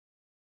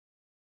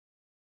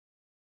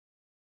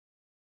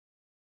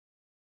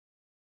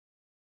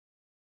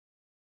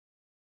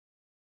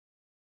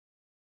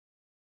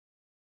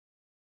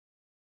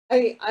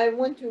I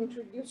want to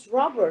introduce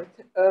Robert,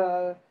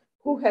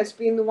 who has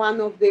been one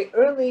of the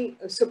early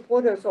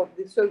supporters of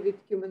the Soviet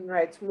human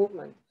rights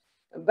movement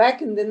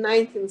back in the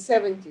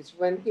 1970s,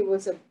 when he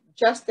was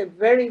just a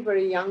very,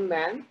 very young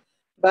man,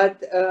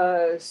 but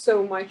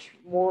so much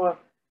more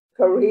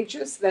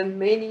courageous than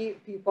many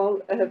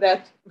people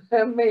that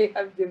may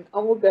have been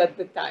old at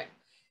the time.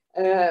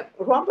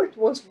 Robert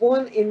was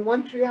born in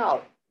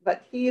Montreal,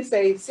 but he is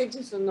a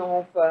citizen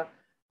of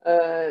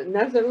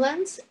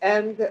Netherlands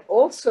and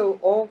also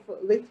of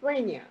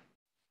Lithuania,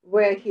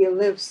 where he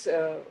lives,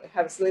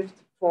 has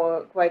lived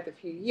for quite a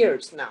few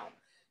years now.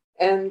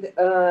 And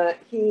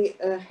he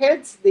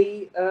heads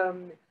the,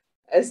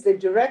 as the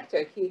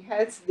director, he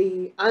heads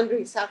the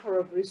Andrei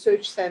Sakharov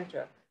Research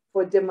Center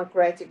for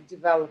Democratic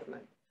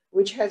Development,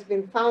 which has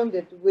been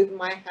founded with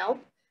my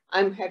help,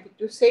 I'm happy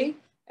to say,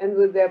 and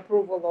with the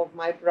approval of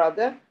my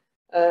brother,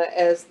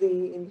 as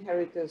the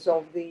inheritors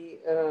of the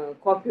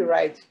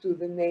copyright to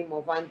the name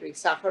of Andrei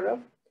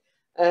Sakharov.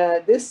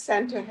 This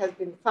center has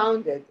been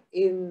founded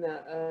in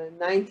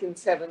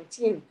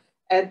 1917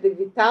 at the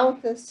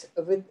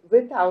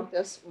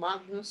Vytautas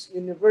Magnus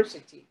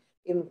University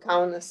in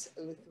Kaunas,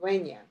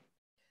 Lithuania.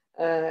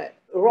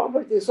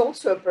 Robert is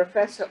also a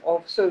professor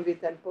of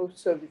Soviet and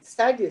post-Soviet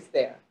studies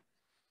there.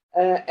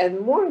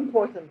 And more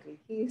importantly,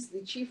 he is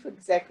the chief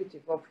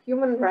executive of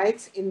Human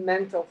Rights in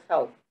Mental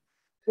Health,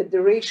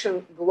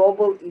 Federation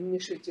Global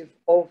Initiative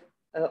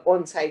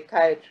on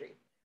Psychiatry,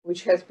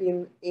 which has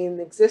been in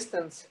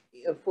existence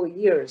for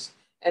years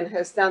and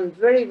has done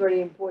very, very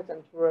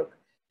important work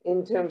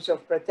in terms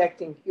of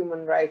protecting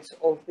human rights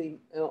of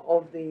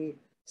the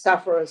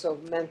sufferers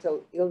of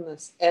mental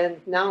illness.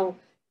 And now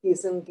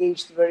he's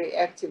engaged very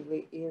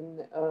actively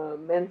in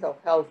mental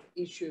health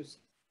issues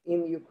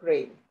in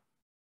Ukraine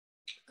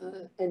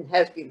and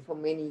has been for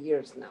many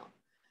years now.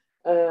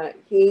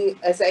 He,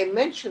 as I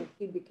mentioned,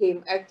 he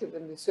became active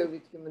in the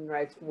Soviet human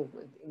rights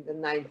movement in the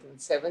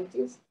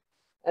 1970s.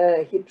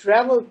 He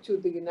traveled to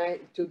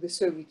the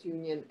Soviet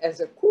Union as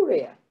a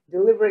courier,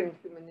 delivering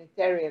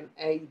humanitarian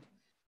aid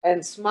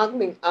and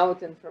smuggling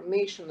out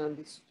information on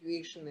the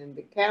situation in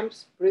the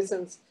camps,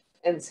 prisons,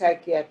 and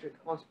psychiatric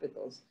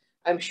hospitals.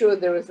 I'm sure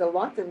there is a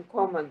lot in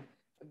common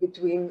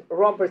between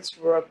Robert's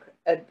work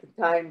at the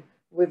time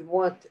with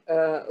what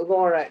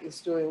Laura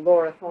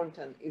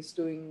Thornton is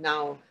doing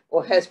now,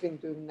 or has been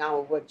doing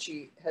now, what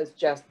she has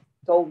just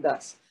told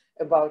us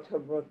about her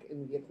work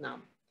in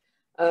Vietnam.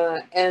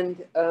 The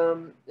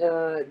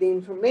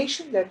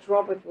information that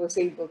Robert was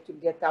able to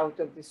get out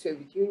of the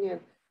Soviet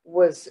Union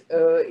was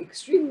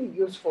extremely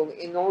useful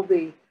in all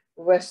the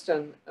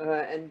Western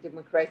and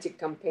democratic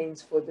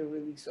campaigns for the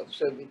release of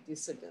Soviet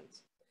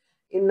dissidents.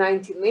 In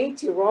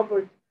 1980,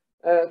 Robert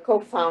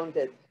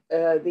co-founded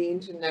the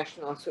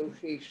International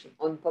Association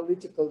on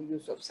Political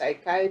Use of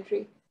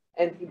Psychiatry,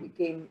 and he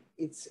became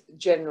its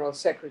general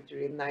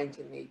secretary in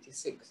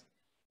 1986.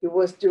 He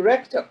was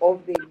director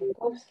of the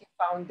Bukowski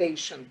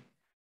Foundation,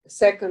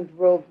 Second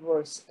World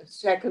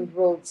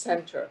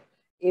Center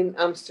in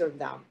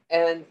Amsterdam,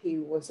 and he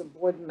was a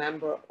board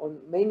member on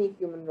many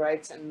human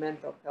rights and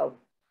mental health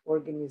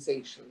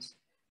organizations.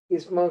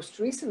 His most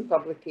recent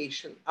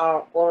publications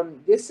are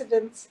on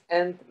dissidents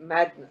and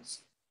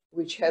Magnus,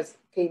 which has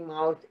came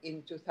out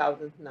in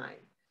 2009.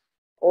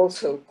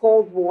 Also,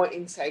 Cold War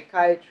in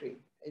Psychiatry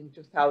in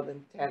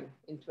 2010,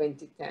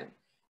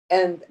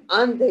 and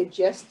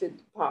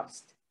Undigested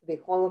Past, the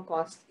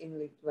Holocaust in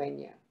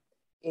Lithuania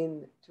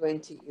in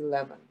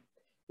 2011.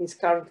 He's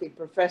currently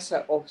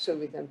professor of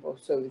Soviet and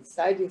post-Soviet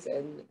studies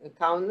in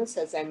Kaunas,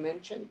 as I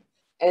mentioned,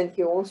 and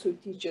he also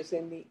teaches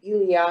in the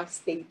Ilya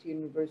State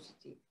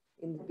University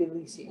in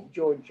Tbilisi,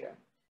 Georgia.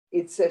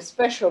 It's a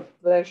special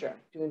pleasure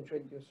to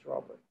introduce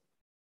Robert.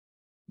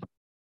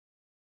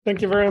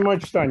 Thank you very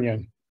much, Tanya.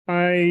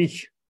 I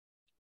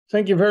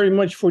thank you very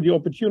much for the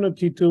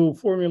opportunity to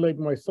formulate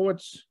my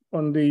thoughts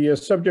on the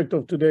subject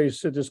of today's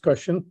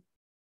discussion.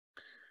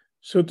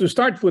 So to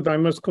start with, I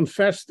must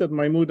confess that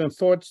my mood and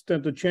thoughts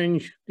tend to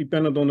change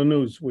depending on the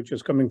news, which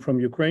is coming from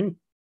Ukraine.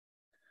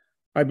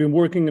 I've been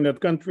working in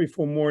that country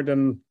for more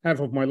than half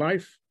of my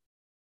life.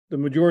 The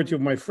majority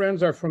of my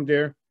friends are from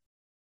there,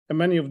 and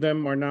many of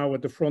them are now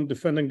at the front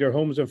defending their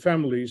homes and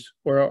families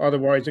or are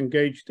otherwise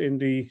engaged in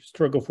the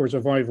struggle for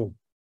survival.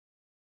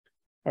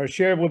 I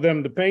share with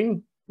them the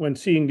pain when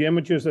seeing the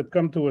images that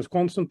come to us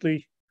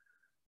constantly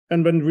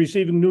and when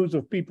receiving news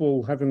of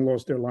people having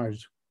lost their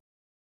lives.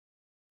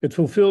 It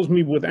fulfills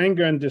me with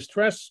anger and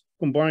distress,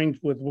 combined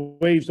with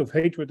waves of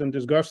hatred and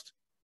disgust,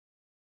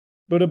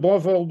 but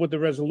above all with the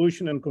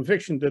resolution and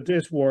conviction that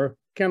this war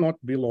cannot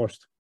be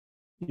lost.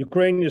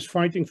 Ukraine is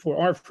fighting for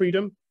our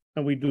freedom,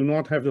 and we do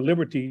not have the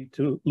liberty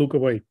to look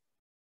away.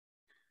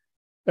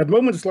 At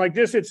moments like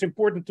this, it's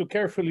important to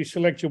carefully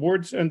select your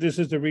words, and this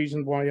is the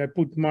reason why I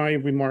put my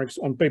remarks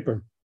on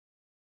paper.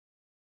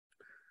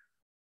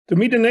 To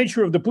me, the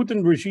nature of the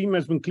Putin regime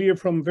has been clear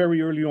from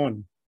very early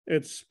on.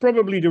 It's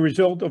probably the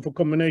result of a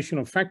combination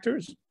of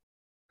factors.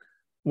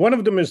 One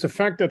of them is the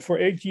fact that for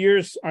 8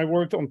 years, I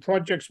worked on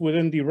projects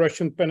within the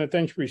Russian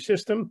penitentiary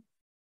system,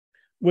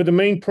 with the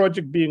main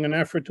project being an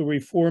effort to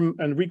reform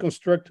and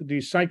reconstruct the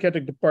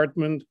psychiatric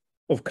department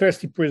of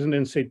Kresty prison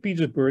in St.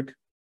 Petersburg,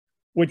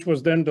 which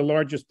was then the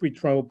largest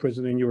pretrial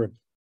prison in Europe.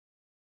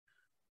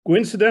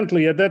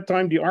 Coincidentally, at that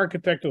time, the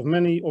architect of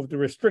many of the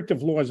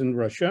restrictive laws in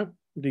Russia,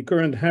 the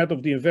current head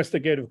of the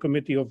investigative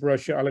committee of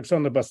Russia,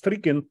 Alexander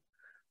Bastrykin,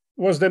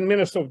 was then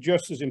Minister of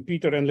Justice in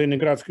Peter and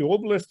Leningradsky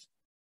Oblast,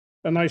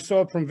 and I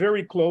saw from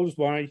very close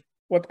by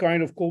what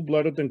kind of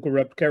cold-blooded and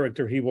corrupt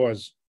character he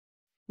was,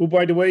 who,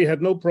 by the way,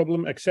 had no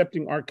problem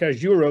accepting our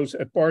cash euros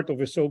as part of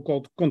his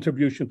so-called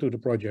contribution to the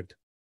project.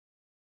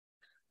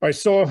 I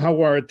saw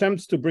how our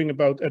attempts to bring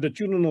about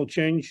attitudinal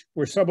change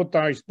were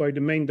sabotaged by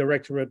the main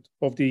directorate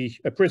of the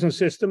prison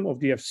system of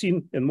the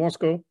FSIN in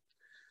Moscow,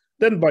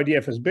 then by the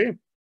FSB,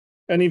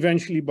 and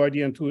eventually by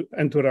the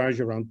entourage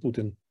around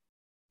Putin.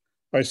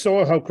 I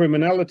saw how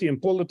criminality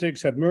and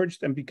politics had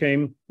merged and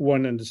became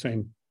one and the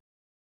same.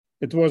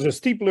 It was a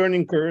steep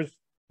learning curve,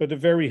 but a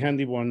very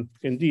handy one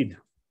indeed.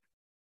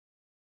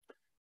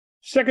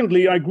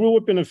 Secondly, I grew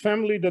up in a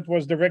family that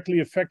was directly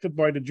affected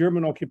by the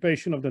German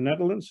occupation of the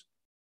Netherlands.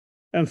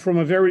 And from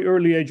a very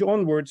early age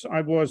onwards,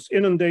 I was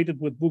inundated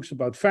with books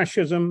about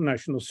fascism,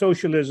 National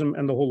Socialism,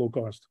 and the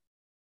Holocaust.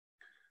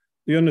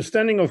 The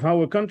understanding of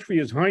how a country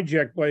is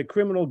hijacked by a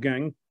criminal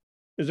gang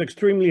is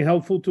extremely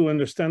helpful to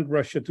understand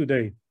Russia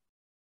today.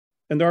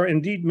 And there are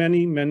indeed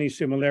many, many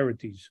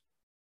similarities.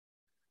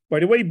 By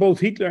the way, both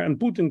Hitler and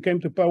Putin came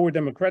to power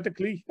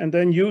democratically and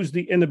then used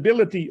the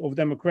inability of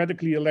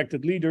democratically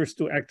elected leaders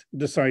to act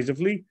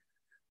decisively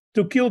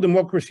to kill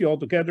democracy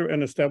altogether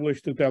and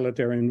establish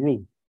totalitarian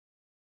rule.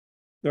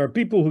 There are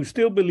people who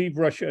still believe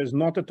Russia is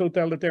not a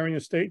totalitarian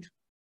state,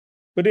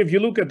 but if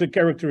you look at the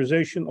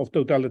characterization of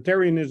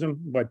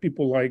totalitarianism by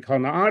people like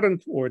Hannah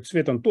Arendt or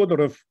Tsvetan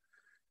Todorov,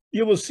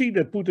 you will see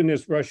that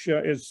Putinist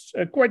Russia is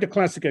quite a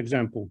classic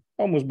example,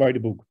 almost by the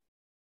book.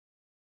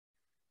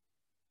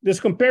 This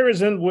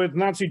comparison with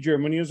Nazi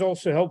Germany is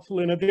also helpful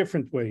in a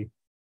different way.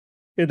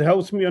 It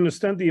helps me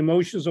understand the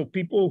emotions of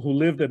people who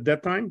lived at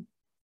that time,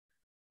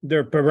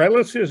 their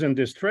paralysis and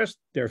distress,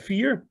 their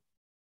fear,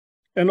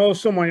 and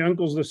also my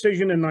uncle's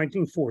decision in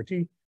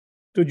 1940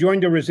 to join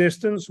the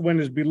resistance when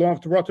his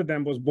beloved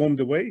Rotterdam was bombed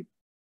away,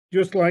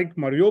 just like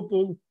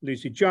Mariupol,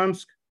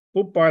 Lysychansk,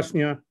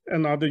 Popasnya,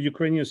 and other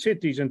Ukrainian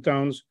cities and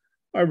towns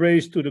are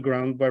razed to the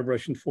ground by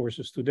Russian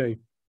forces today.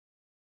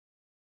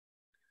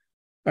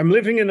 I'm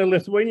living in the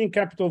Lithuanian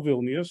capital,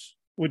 Vilnius,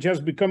 which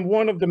has become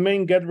one of the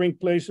main gathering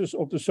places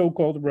of the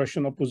so-called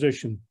Russian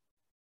opposition.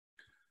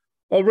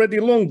 Already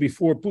long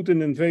before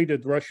Putin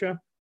invaded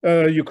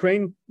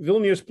Ukraine,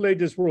 Vilnius played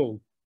this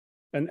role,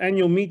 and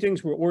annual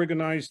meetings were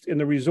organized in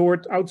a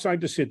resort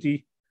outside the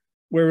city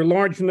where a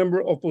large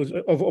number of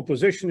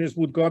oppositionists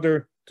would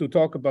gather to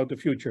talk about the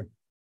future.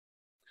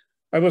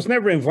 I was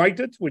never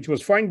invited, which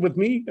was fine with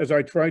me, as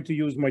I tried to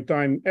use my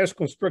time as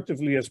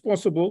constructively as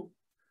possible,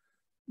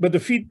 but the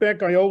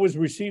feedback I always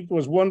received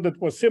was one that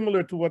was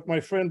similar to what my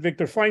friend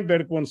Victor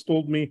Feinberg once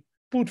told me: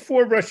 put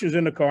 4 Russians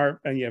in a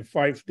car and you have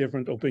 5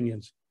 different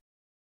opinions.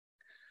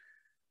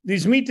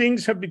 These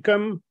meetings have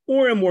become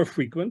more and more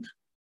frequent,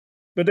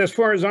 but as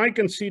far as I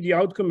can see, the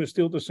outcome is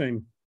still the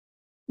same.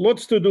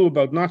 Lots to do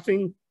about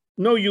nothing,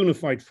 no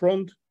unified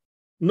front,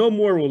 no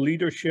moral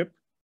leadership,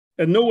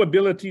 and no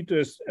ability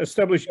to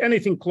establish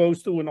anything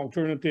close to an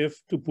alternative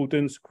to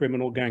Putin's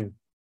criminal gang.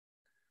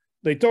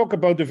 They talk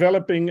about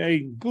developing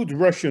a good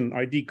Russian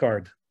ID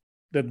card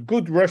that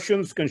good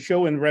Russians can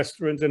show in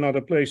restaurants and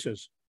other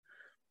places.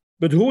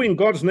 But who in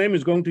God's name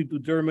is going to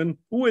determine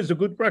who is a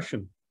good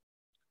Russian?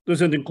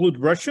 Does it include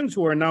Russians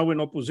who are now in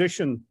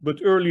opposition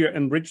but earlier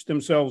enriched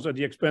themselves at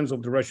the expense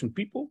of the Russian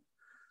people?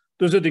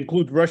 Does it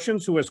include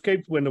Russians who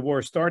escaped when the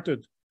war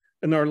started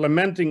and are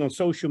lamenting on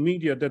social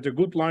media that their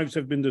good lives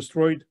have been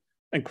destroyed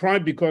and cry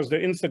because their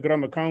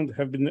Instagram account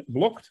have been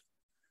blocked?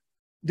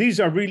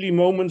 These are really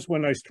moments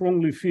when I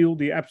strongly feel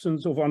the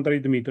absence of Andrei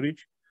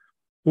Dmitrich,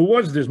 who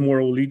was this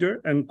moral leader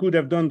and could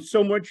have done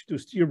so much to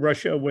steer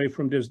Russia away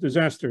from this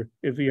disaster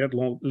if he had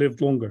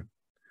lived longer.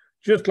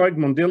 Just like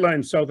Mandela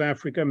in South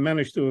Africa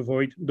managed to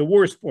avoid the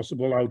worst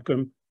possible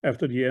outcome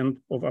after the end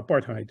of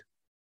apartheid.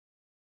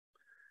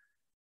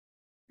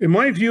 In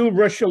my view,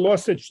 Russia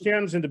lost its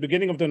chance in the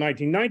beginning of the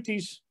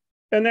 1990s,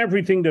 and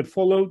everything that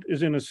followed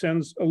is in a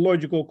sense a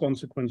logical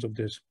consequence of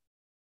this.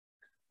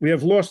 We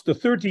have lost the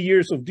 30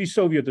 years of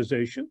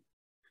de-Sovietization,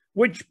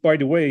 which, by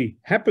the way,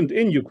 happened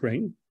in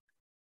Ukraine.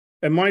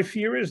 And my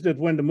fear is that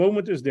when the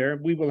moment is there,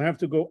 we will have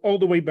to go all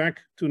the way back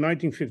to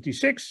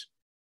 1956,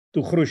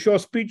 to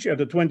Khrushchev's speech at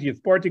the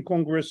 20th Party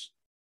Congress,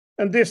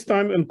 and this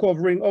time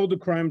uncovering all the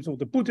crimes of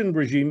the Putin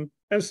regime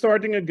and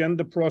starting again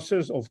the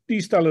process of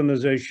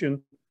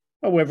de-Stalinization,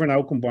 however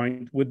now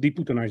combined with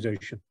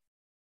de-Putinization.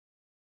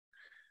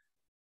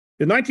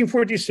 In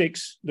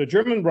 1946, the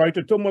German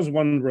writer Thomas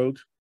Mann wrote,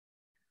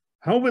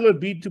 "How will it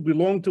be to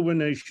belong to a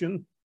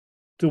nation,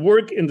 to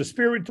work in the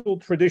spiritual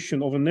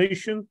tradition of a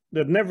nation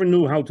that never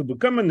knew how to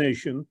become a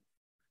nation,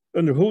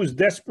 under whose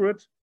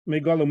desperate,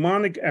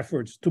 megalomaniac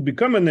efforts to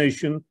become a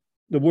nation,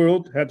 the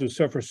world had to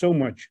suffer so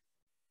much?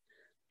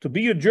 To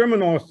be a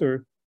German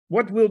author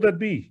What will that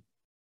be?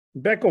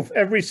 Back of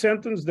every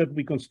sentence that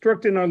we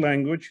construct in our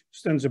language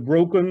stands a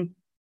broken,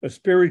 a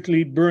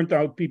spiritually burnt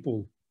out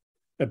people,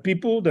 a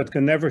people that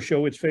can never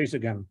show its face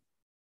again.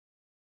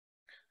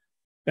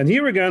 And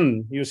here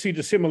again, you see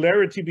the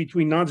similarity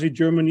between Nazi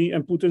Germany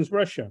and Putin's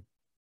Russia.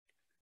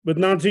 But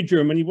Nazi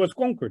Germany was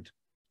conquered.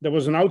 There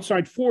was an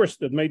outside force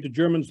that made the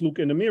Germans look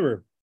in the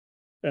mirror.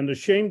 And the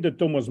shame that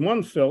Thomas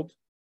Mann felt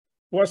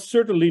was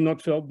certainly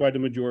not felt by the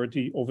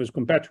majority of his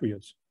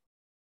compatriots.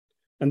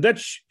 And that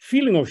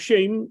feeling of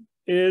shame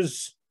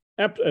is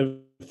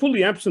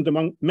fully absent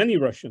among many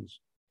Russians.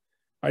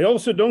 I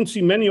also don't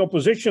see many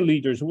opposition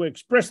leaders who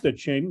express that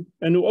shame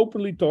and who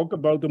openly talk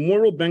about the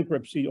moral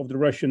bankruptcy of the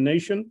Russian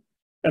nation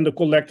and the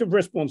collective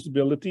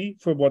responsibility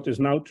for what is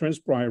now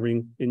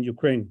transpiring in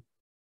Ukraine.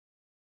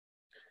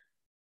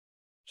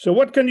 So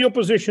what can the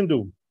opposition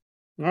do?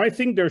 I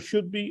think there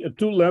should be a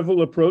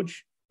two-level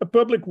approach, a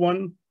public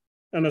one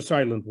and a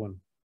silent one.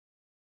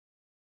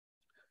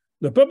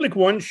 The public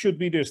one should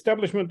be the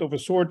establishment of a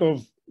sort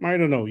of,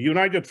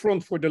 united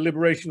front for the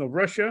liberation of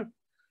Russia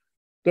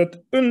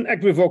that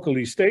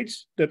unequivocally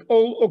states that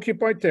all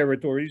occupied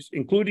territories,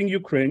 including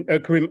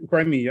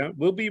Crimea,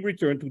 will be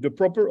returned to the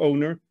proper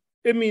owner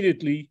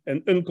immediately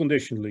and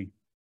unconditionally.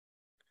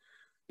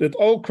 That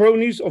all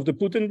cronies of the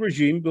Putin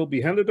regime will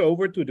be handed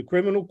over to the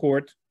criminal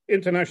court,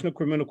 International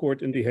Criminal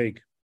Court in The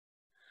Hague.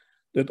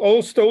 That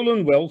all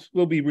stolen wealth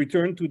will be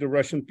returned to the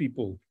Russian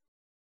people.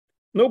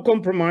 No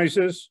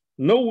compromises,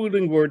 no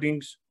wooden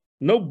wordings,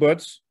 no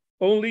buts,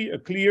 only a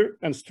clear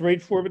and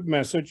straightforward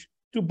message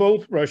to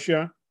both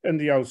Russia and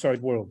the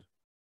outside world.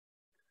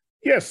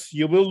 Yes,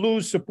 you will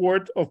lose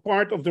support of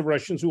part of the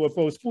Russians who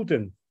oppose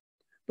Putin,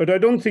 but I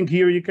don't think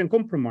here you can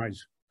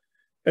compromise.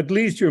 At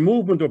least your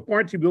movement or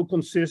party will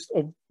consist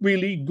of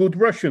really good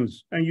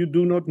Russians, and you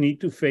do not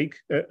need to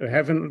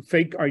have a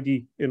fake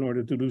ID in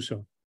order to do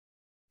so.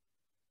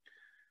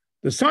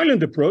 The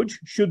silent approach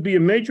should be a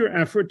major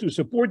effort to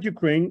support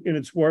Ukraine in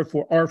its war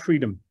for our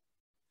freedom.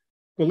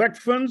 Collect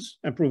funds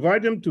and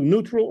provide them to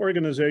neutral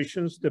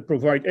organizations that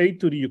provide aid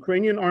to the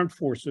Ukrainian armed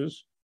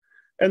forces,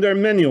 and there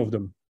are many of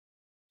them.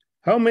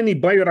 How many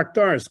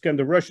Bayraktars can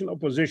the Russian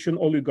opposition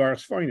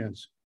oligarchs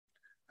finance?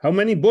 How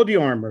many body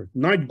armor,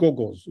 night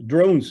goggles,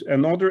 drones,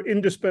 and other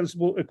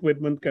indispensable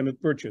equipment can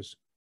it purchase?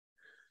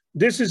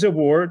 This is a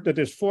war that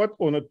is fought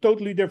on a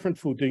totally different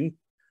footing,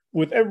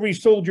 with every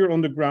soldier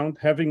on the ground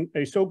having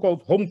a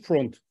so-called home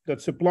front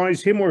that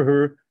supplies him or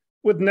her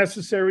with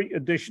necessary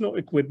additional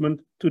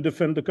equipment to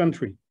defend the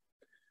country.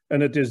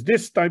 And it is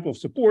this type of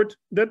support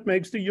that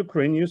makes the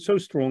Ukrainians so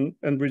strong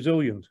and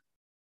resilient.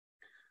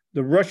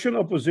 The Russian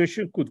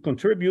opposition could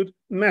contribute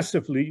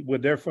massively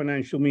with their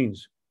financial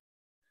means.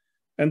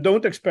 And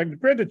don't expect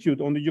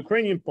gratitude on the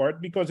Ukrainian part,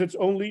 because it's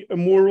only a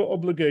moral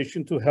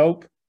obligation to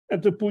help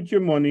and to put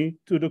your money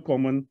to the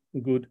common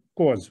good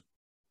cause.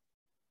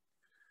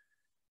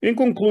 In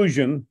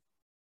conclusion,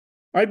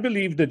 I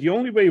believe that the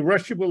only way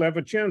Russia will have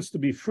a chance to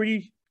be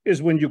free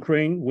is when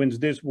Ukraine wins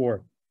this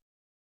war.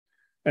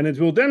 And it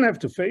will then have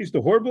to face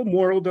the horrible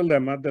moral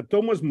dilemma that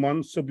Thomas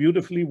Mann so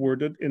beautifully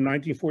worded in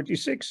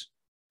 1946,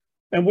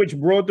 and which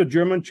brought the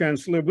German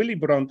Chancellor Willy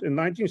Brandt in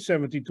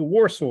 1970 to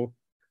Warsaw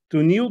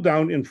to kneel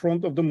down in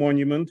front of the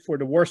monument for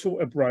the Warsaw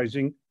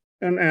Uprising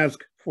and ask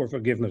for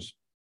forgiveness.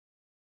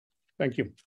 Thank you.